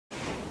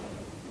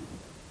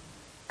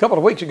couple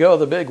of weeks ago,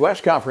 the Big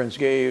West Conference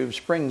gave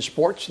spring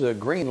sports the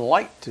green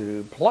light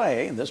to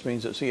play, and this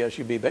means that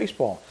CSUB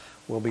baseball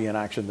will be in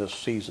action this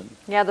season.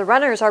 Yeah, the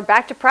runners are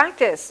back to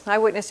practice.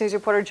 Eyewitness News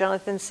reporter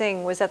Jonathan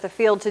Singh was at the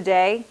field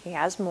today. He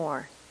has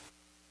more.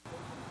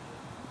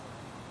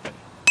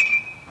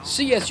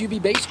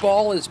 CSUB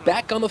baseball is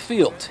back on the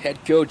field.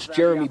 Head coach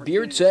Jeremy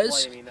Beard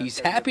says he's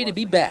happy to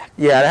be back.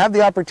 Yeah, to have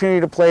the opportunity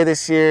to play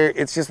this year,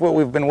 it's just what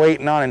we've been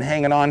waiting on and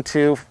hanging on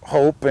to,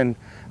 hope, and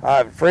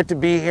for it to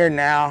be here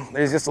now,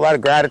 there's just a lot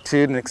of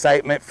gratitude and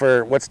excitement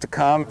for what's to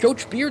come.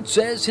 Coach Beard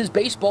says his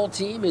baseball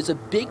team is a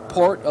big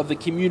part of the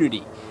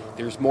community.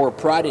 There's more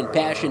pride and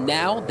passion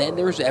now than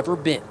there's ever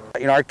been.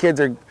 You know, our kids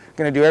are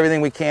going to do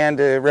everything we can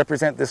to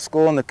represent this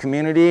school and the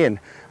community and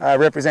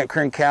represent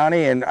Kern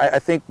County, and I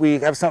think we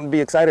have something to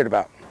be excited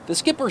about. The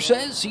skipper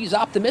says he's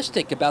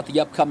optimistic about the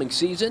upcoming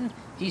season.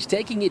 He's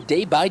taking it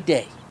day by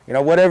day. You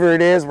know, whatever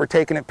it is, we're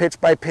taking it pitch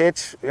by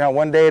pitch, you know,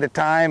 one day at a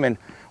time, and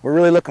we're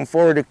really looking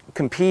forward to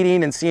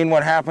competing and seeing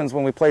what happens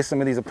when we play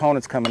some of these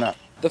opponents coming up.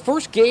 The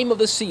first game of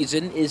the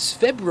season is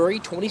February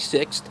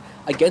 26th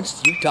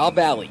against Utah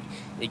Valley.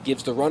 It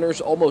gives the runners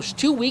almost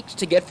 2 weeks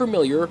to get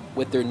familiar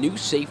with their new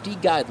safety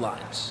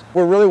guidelines.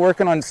 We're really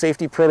working on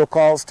safety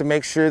protocols to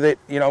make sure that,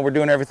 you know, we're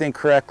doing everything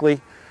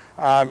correctly.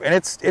 And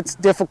it's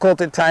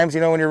difficult at times,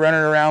 you know, when you're running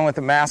around with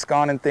a mask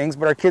on and things,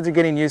 but our kids are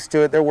getting used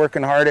to it. They're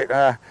working hard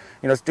at,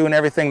 you know, doing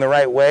everything the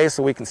right way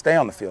so we can stay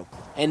on the field.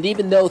 And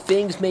even though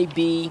things may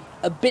be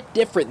a bit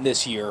different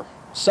this year,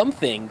 some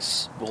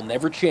things will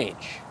never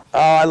change. Oh,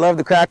 I love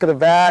the crack of the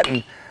bat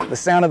and the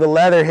sound of the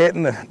leather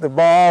hitting the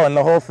ball and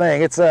the whole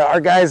thing. It's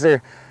our guys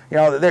are, you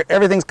know,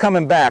 everything's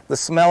coming back. The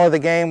smell of the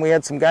game. We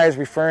had some guys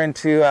referring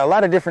to a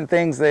lot of different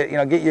things that, you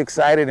know, get you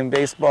excited in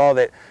baseball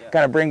that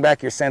kind of bring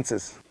back your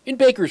senses. In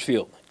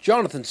Bakersfield,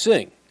 Jonathan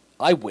Singh,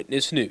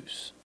 Eyewitness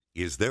News.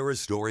 Is there a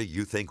story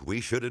you think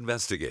we should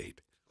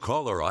investigate?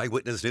 Call our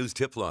Eyewitness News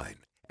tip line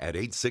at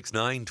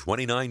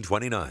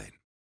 869-2929.